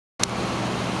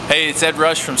Hey, it's Ed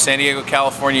Rush from San Diego,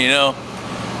 California. You know,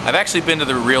 I've actually been to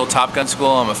the real Top Gun school.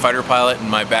 I'm a fighter pilot in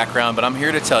my background, but I'm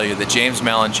here to tell you that James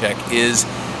Malinchak is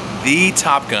the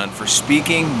Top Gun for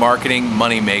speaking, marketing,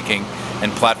 money making,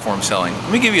 and platform selling.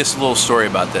 Let me give you a little story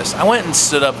about this. I went and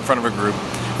stood up in front of a group.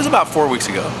 It was about 4 weeks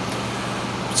ago.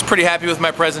 I was pretty happy with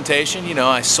my presentation. You know,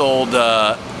 I sold,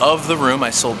 of the room,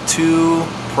 I sold two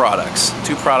products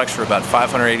for about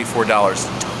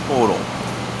 $584 total.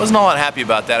 Wasn't all that happy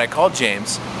about that. I called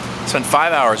James, spent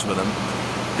 5 hours with him.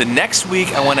 The next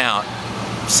week I went out,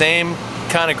 same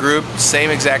kind of group, same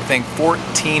exact thing,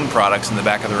 14 products in the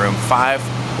back of the room,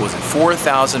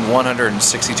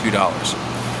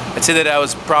 $4,162. I'd say that I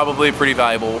was probably pretty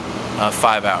valuable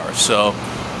 5 hours. So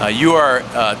you are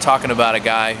talking about a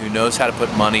guy who knows how to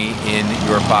put money in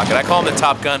your pocket. I call him the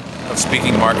Top Gun of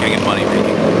speaking, marketing, and money making.